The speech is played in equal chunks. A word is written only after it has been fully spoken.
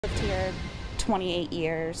for 28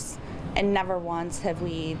 years. And never once have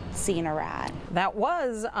we seen a rat. That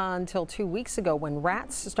was until 2 weeks ago when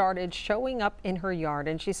rats started showing up in her yard,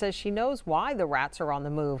 and she says she knows why the rats are on the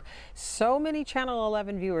move. So many Channel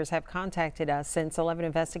 11 viewers have contacted us since 11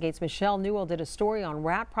 Investigates. Michelle Newell did a story on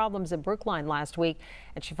rat problems in Brookline last week,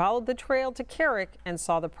 and she followed the trail to Carrick and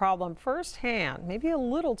saw the problem firsthand, maybe a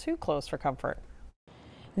little too close for comfort.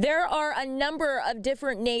 There are a number of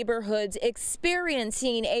different neighborhoods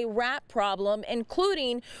experiencing a rat problem,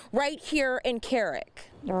 including right here in Carrick.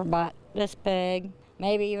 They're about this big,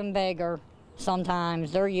 maybe even bigger.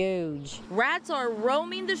 Sometimes they're huge. Rats are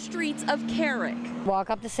roaming the streets of Carrick. Walk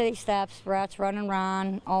up the city steps, rats running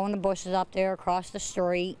around, all in the bushes up there across the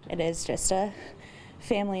street. It is just a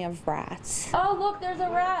family of rats. Oh, look, there's a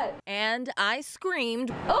rat. And I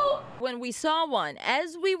screamed, oh, when we saw one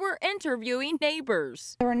as we were interviewing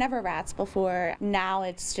neighbors. There were never rats before. Now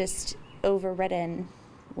it's just overridden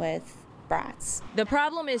with rats. The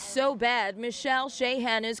problem is so bad, Michelle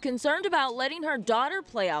Shahan is concerned about letting her daughter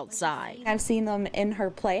play outside. I've seen them in her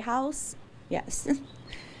playhouse, yes.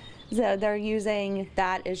 So they're using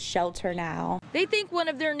that as shelter now. They think one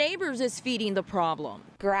of their neighbors is feeding the problem.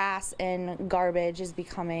 Grass and garbage is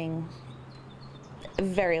becoming a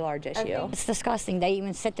very large issue. It's disgusting. They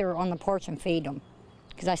even sit there on the porch and feed them,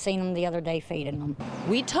 because I seen them the other day feeding them.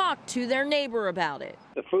 We talked to their neighbor about it.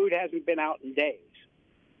 The food hasn't been out in days,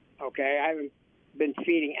 okay? I haven't been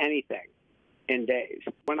feeding anything in days.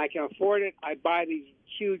 When I can afford it, I buy these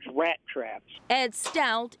huge rat traps. Ed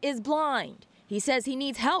Stout is blind. He says he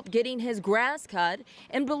needs help getting his grass cut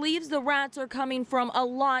and believes the rats are coming from a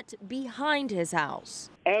lot behind his house.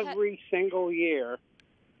 Every single year,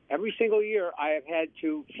 I have had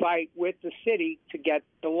to fight with the city to get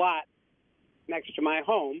the lot next to my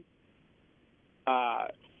home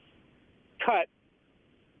cut.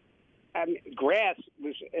 I mean, grass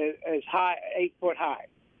was as high, 8 foot high.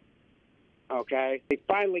 Okay, they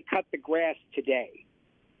finally cut the grass today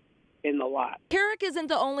in the lot. Carrick isn't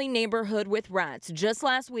the only neighborhood with rats. Just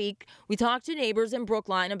last week, we talked to neighbors in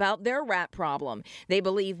Brookline about their rat problem. They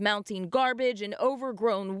believe mounting garbage and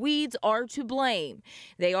overgrown weeds are to blame.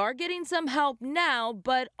 They are getting some help now,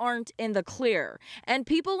 but aren't in the clear. And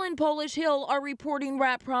people in Polish Hill are reporting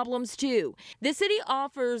rat problems too. The city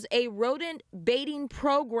offers a rodent baiting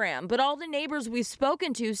program, but all the neighbors we've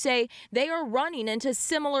spoken to say they are running into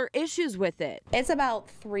similar issues with it. It's about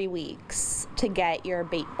 3 weeks to get your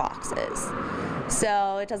bait boxes.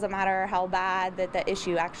 So it doesn't matter how bad that the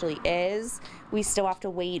issue actually is, we still have to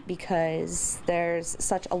wait because there's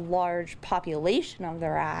such a large population of the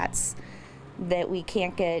rats that we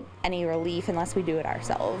can't get any relief unless we do it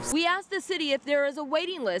ourselves. We asked the city if there is a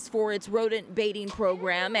waiting list for its rodent baiting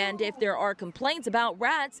program and if there are complaints about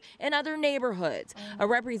rats in other neighborhoods. A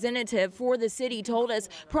representative for the city told us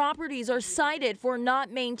properties are cited for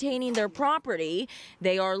not maintaining their property.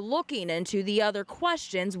 They are looking into the other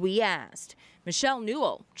questions we asked. Michelle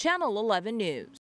Newell, Channel 11 News.